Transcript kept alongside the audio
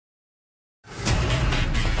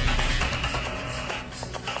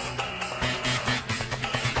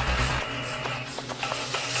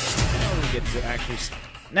actually...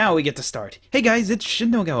 Now we get to start. Hey guys, it's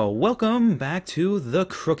Shinogawa. Welcome back to The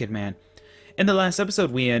Crooked Man. In the last episode,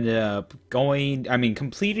 we ended up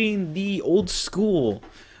completing the old school.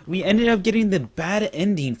 We ended up getting the bad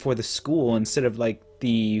ending for the school instead of, like,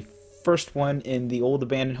 the first one in the old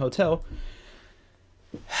abandoned hotel.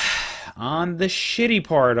 On the shitty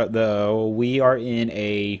part, though, we are in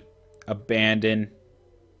a abandoned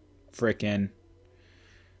frickin'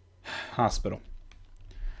 hospital.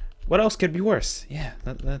 What else could be worse? Yeah,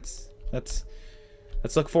 let's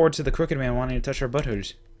look forward to the Crooked Man wanting to touch our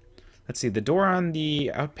buttholes. Let's see, the door on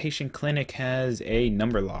the outpatient clinic has a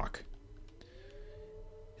number lock.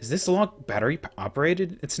 Is this lock battery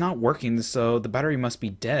operated? It's not working, so the battery must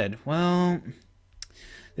be dead. Well,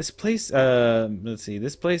 this place, let's see,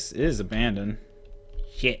 this place is abandoned.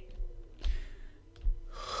 Shit.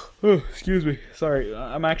 Oh, excuse me. Sorry,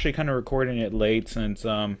 I'm actually kind of recording it late since,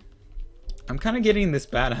 I'm kind of getting this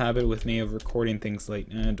bad habit with me of recording things late.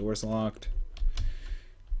 Door's locked.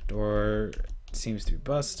 Door seems to be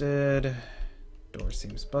busted. Door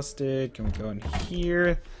seems busted. Can we go in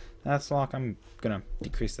here? That's locked. I'm gonna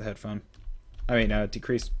decrease the headphone.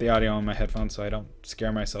 Decrease the audio on my headphones so I don't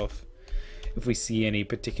scare myself if we see any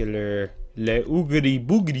particular oogity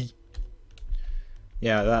boogity.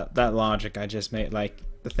 Yeah, that logic I just made, like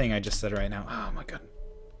the thing I just said right now. Oh my god.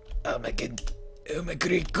 Oh my god. Oh my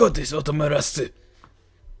god, this automaraste.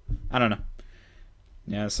 I don't know.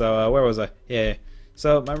 Yeah, so where was I? Yeah.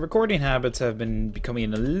 So my recording habits have been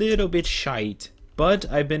becoming a little bit shite,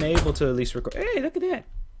 but I've been able to at least record. Hey, look at that.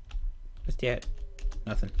 What's that?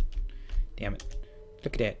 Nothing. Damn it.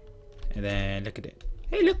 Look at that. And then look at it.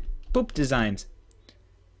 Hey, look. Poop designs.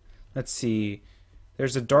 Let's see.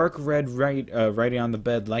 There's a dark red writing on the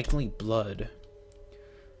bed, likely blood.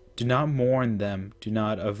 Do not mourn them. Do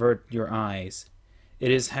not avert your eyes. It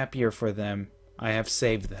is happier for them. I have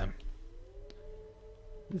saved them.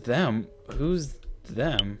 Them? Who's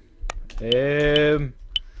them? That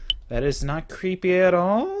is not creepy at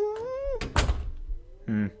all.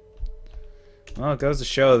 Well, it goes to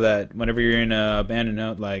show that whenever you're in a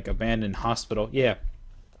abandoned hospital, yeah,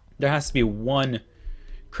 there has to be one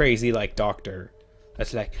crazy doctor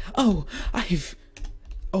that's like, oh, I've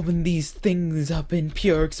opened these things up in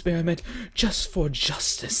pure experiment just for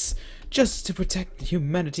justice, just to protect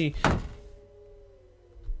humanity.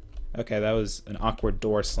 Okay, that was an awkward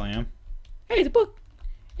door slam. Hey, the book.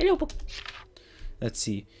 Hello, book. Let's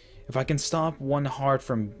see. If I can stop one heart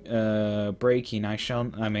from breaking, I shall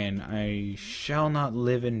not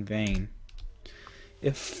live in vain.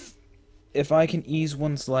 If I can ease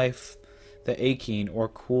one's life, the aching, or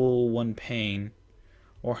cool one pain,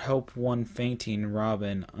 or help one fainting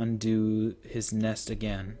robin undo his nest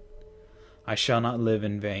again, I shall not live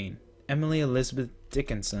in vain. Emily Elizabeth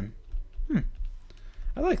Dickinson.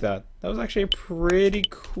 I like that. That was actually a pretty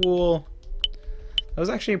cool.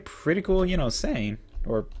 Saying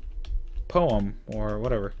or poem or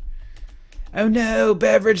whatever. Oh no,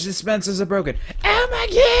 beverage dispensers are broken. Oh my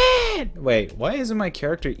god! Wait, why isn't my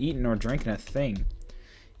character eating or drinking a thing?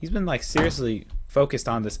 He's been seriously focused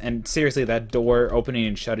on this, and seriously, that door opening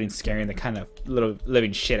and shutting scaring the kind of little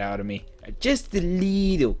living shit out of me. Just a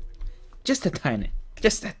little. Just a tiny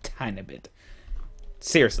bit.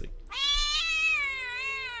 Seriously.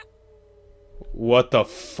 What the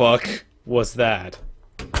fuck was that?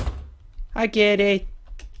 I get it.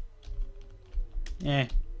 Eh.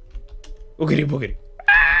 Oogity boogity.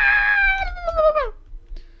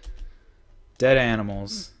 Dead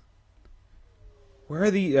animals. Where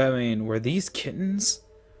are the? Were these kittens?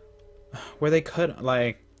 Were they cut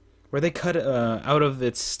out of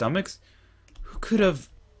its stomachs? Who could have?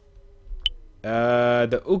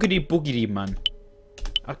 The oogity boogity man.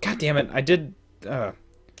 Oh, god damn it! I did.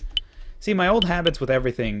 See, my old habits with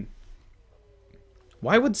everything.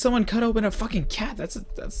 Why would someone cut open a fucking cat? That's a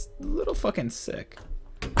little fucking sick.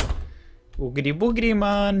 Oogity boogity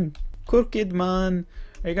man, crooked man,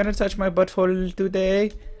 are you gonna touch my butthole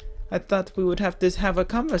today? I thought we would have to have a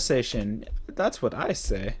conversation. That's what I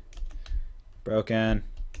say. Broken.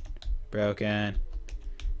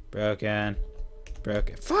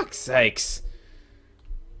 Fuck's sakes!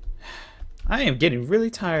 I am getting really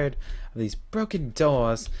tired of these broken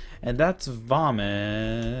doors, and that's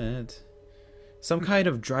vomit. Some kind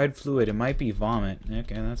of dried fluid. It might be vomit.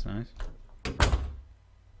 Okay, that's nice.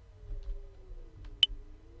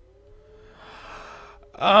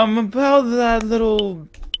 About that little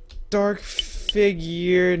dark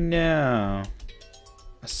figure now.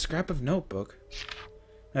 A scrap of notebook.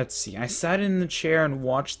 Let's see. I sat in the chair and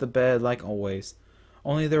watched the bed like always.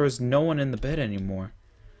 Only there was no one in the bed anymore.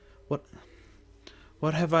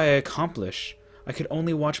 What have I accomplished? I could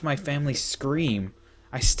only watch my family scream.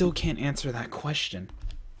 I still can't answer that question.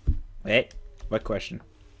 Wait, what question?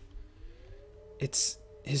 It's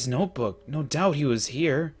his notebook. No doubt he was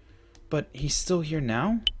here. But he's still here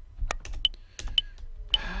now?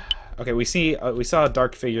 Okay, we saw a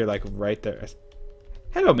dark figure like right there.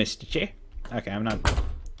 Hello, Mr. J. Okay, I'm not...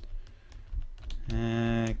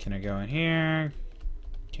 can I go in here?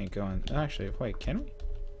 Can't go in... Actually, wait, can we? Here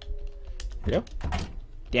we go.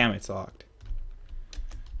 Damn, it's locked.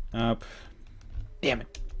 Nope. Damn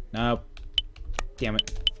it. Nope. Damn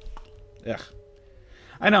it. Ugh.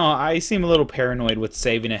 I know, I seem a little paranoid with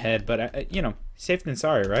saving ahead, but, you know, safe than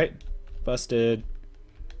sorry, right? Busted.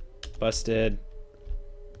 Busted.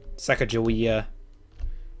 Sacagawea.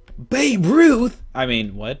 Babe Ruth! I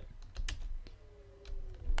mean, what?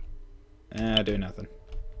 Do nothing.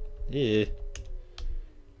 Yeah.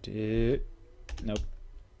 Nope.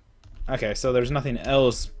 Okay, so there's nothing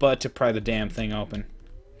else but to pry the damn thing open.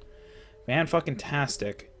 Man, fucking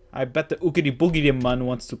tastic. I bet the oogity boogity man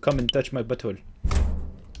wants to come and touch my butthole.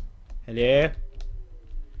 Hello?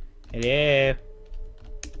 Hello?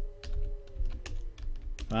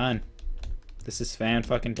 Come on. This is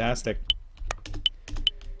fan-fucking-tastic.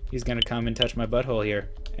 He's gonna come and touch my butthole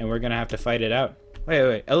here. And we're gonna have to fight it out.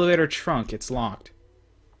 Wait. Elevator trunk. It's locked.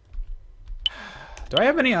 Do I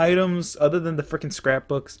have any items other than the frickin'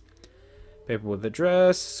 scrapbooks? Paper with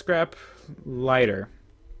address. Scrap. Lighter.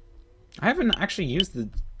 I haven't actually used the...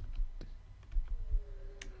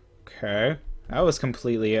 Okay. That was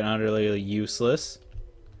completely and utterly useless.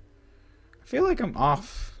 I feel like I'm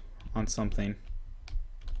off on something.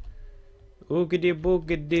 Oogity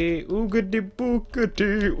boogity, oogity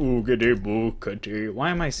boogity, oogity boogity. Why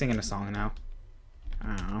am I singing a song now? I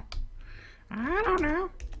don't know. I don't know.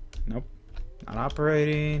 Nope. Not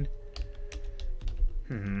operating.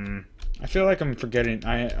 I feel like I'm forgetting.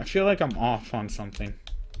 I feel like I'm off on something.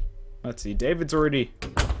 Let's see. David's already...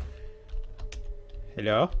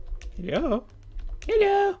 Hello? Hello?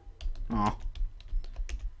 Hello? Aw.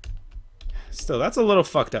 Still, that's a little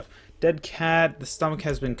fucked up. Dead cat. The stomach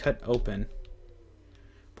has been cut open.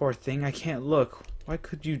 Poor thing. I can't look. Why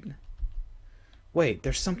could you... Wait,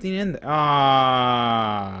 there's something in there.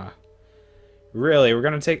 Ah. Really? We're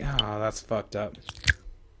gonna take... Oh, that's fucked up.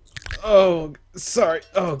 Oh, sorry.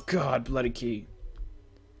 Oh, God. Bloody key.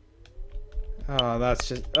 Oh, that's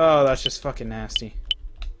just fucking nasty.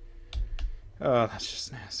 Oh, that's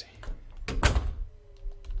just nasty.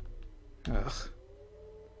 Ugh.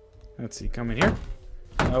 Let's see. Come in here.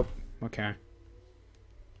 Nope. Okay.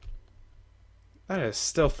 That is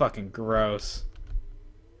still fucking gross.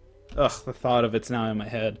 Ugh, the thought of it's now in my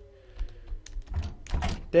head.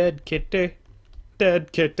 Dead kitty.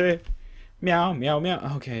 Dead kitty. Meow, meow,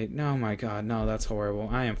 meow. Okay, no, my God. No, that's horrible.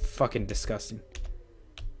 I am fucking disgusting.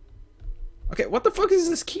 Okay, what the fuck is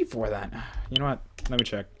this key for then? You know what? Let me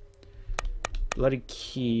check. Bloody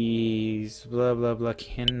keys. Blah, blah, blah.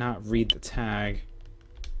 Cannot read the tag.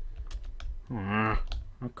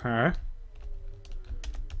 Okay.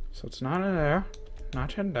 So it's not in there.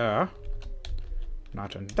 Not in there.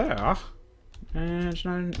 Not in there. And it's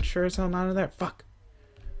not sure as hell not in there. Fuck.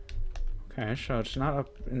 Okay, so it's not up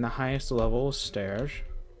in the highest level of stairs.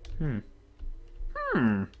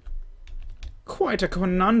 Quite a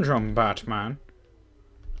conundrum, Batman.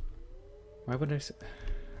 Why would I say...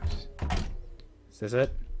 Is this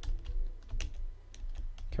it?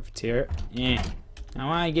 Cafeteria? Yeah. I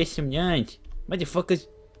wanna get some lunch. Motherfuckers.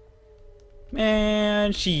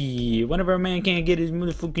 Man, shit. Whenever a man can't get his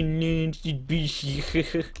motherfucking lunch,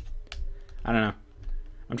 I don't know.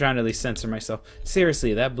 I'm trying to at least censor myself.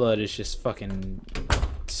 Seriously, that blood is just fucking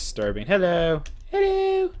disturbing. Hello.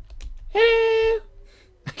 Hello. Hello.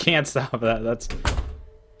 I can't stop that. That's...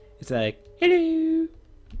 It's like, hello.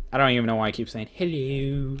 I don't even know why I keep saying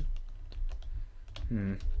hello.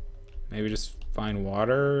 Maybe just find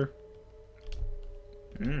water.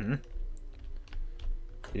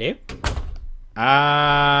 Hello?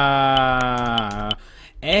 Ah.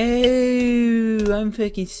 Oh, I'm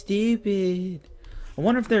fucking stupid. I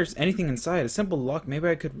wonder if there's anything inside. A simple lock. Maybe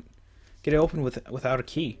I could get it open without a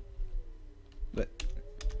key. But...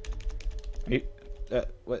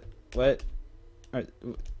 What?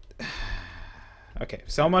 Okay,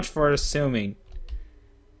 so much for assuming.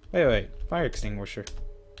 Wait. Fire extinguisher.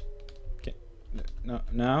 Okay.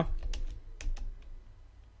 No.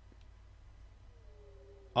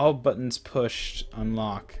 All buttons pushed.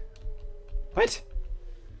 Unlock. What?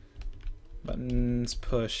 Buttons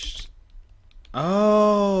pushed.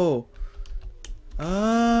 Oh.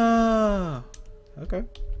 Okay.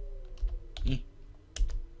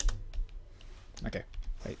 Okay.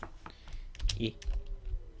 Wait.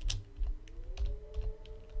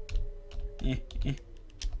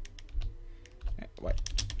 What?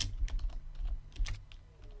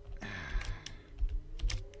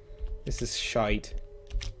 This is shite.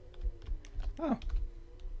 Oh.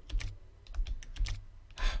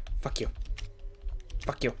 Fuck you.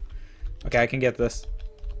 Fuck you. Okay, I can get this.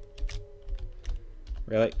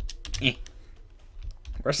 Really?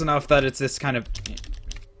 Worse enough that it's this kind of...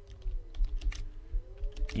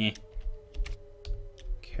 Okay.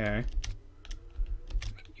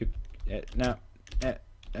 You... no.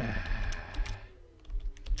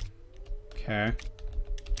 Okay.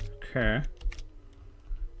 Okay.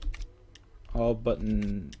 All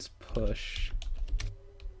buttons push.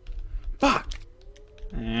 Fuck!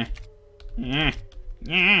 Okay.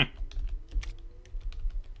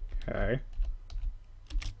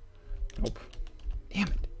 Nope. Damn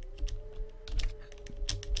it.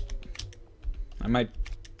 I might...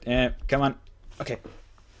 come on. Okay.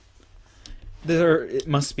 It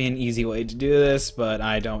must be an easy way to do this, but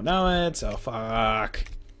I don't know it, so fuck.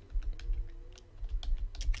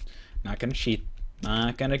 Not gonna cheat.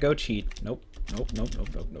 Not gonna go cheat. Nope. Nope, nope, nope,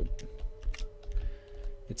 nope, nope.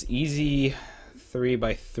 It's easy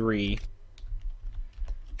 3x3.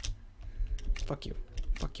 Fuck you.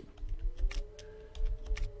 Fuck you.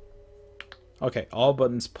 Okay, all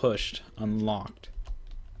buttons pushed. Unlocked.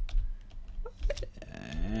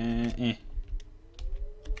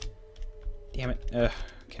 Damn it.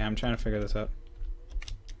 Okay, I'm trying to figure this out.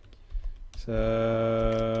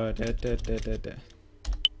 So...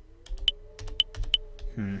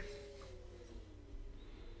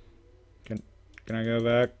 Can I go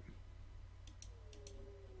back?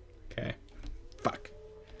 Okay. Fuck.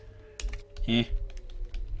 Okay.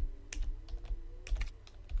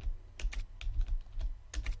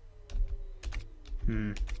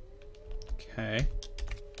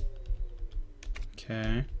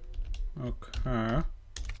 Okay. Okay.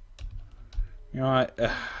 You know what?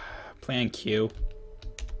 Plan Q.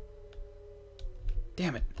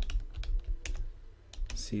 Damn it.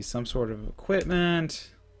 See, some sort of equipment.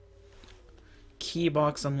 Key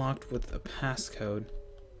box unlocked with a passcode.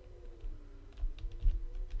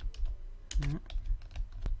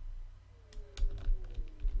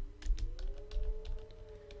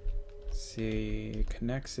 See, it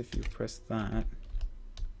connects if you press that.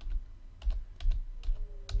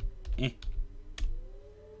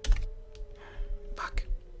 Fuck.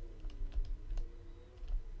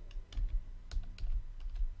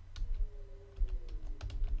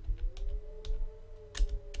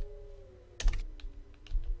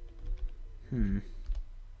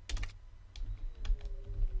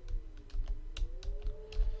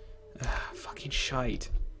 Fucking shite.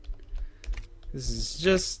 This is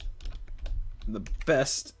just the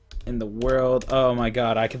best in the world. Oh my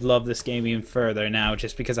god, I could love this game even further now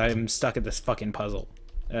just because I'm stuck at this fucking puzzle.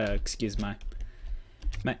 Excuse my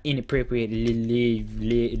inappropriate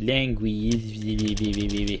language.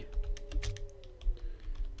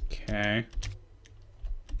 Okay.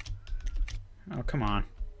 Oh, come on.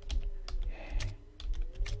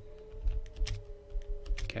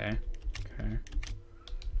 Okay. Okay.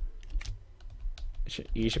 It's an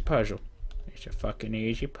easy puzzle. It's a fucking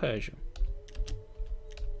easy puzzle.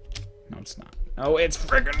 No, it's not. Oh, it's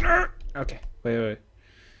friggin' okay. Wait. I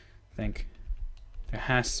think there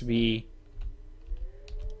has to be.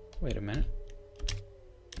 Wait a minute.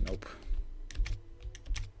 Nope.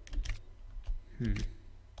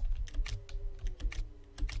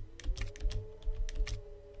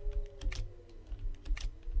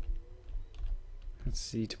 Let's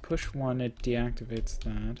see. To push one, it deactivates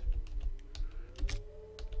that.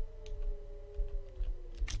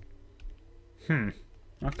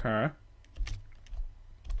 Okay.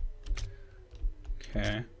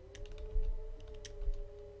 Okay.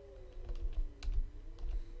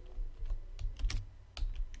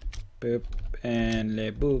 Boop and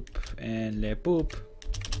le boop and le boop.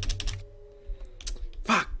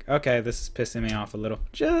 Fuck! Okay, this is pissing me off a little.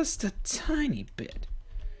 Just a tiny bit.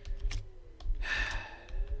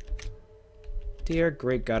 Dear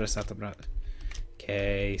great goddess Atabrata.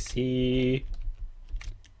 Casey.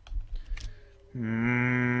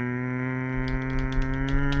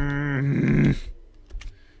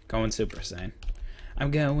 Going Super Saiyan. I'm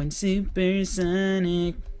going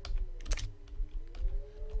supersonic.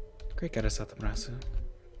 Great goddess Atabrasu.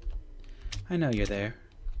 I know you're there.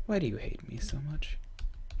 Why do you hate me so much?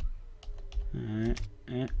 Can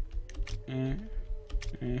I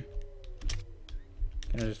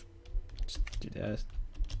just do that?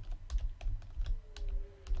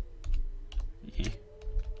 Yeah.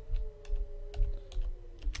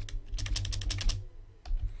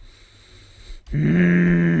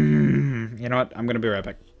 You know what? I'm gonna be right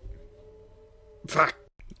back. Fuck.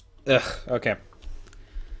 Ugh. Okay.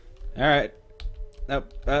 All right.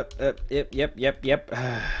 Yep.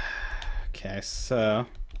 Okay, so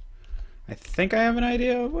I think I have an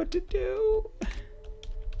idea of what to do.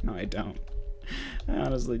 No, I don't. I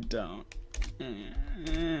honestly don't.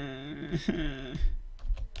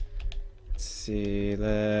 Let's see.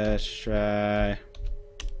 Let's try.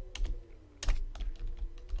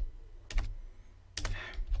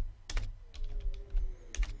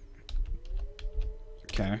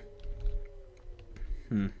 Okay.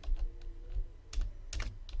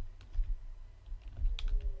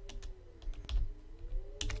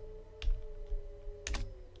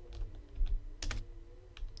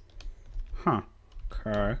 Huh.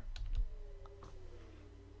 Okay.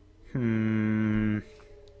 Hmm.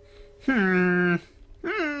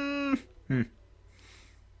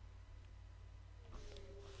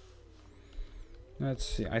 Let's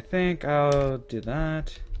see. I think I'll do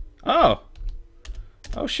that. Oh!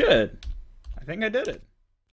 Oh shit! I think I did it.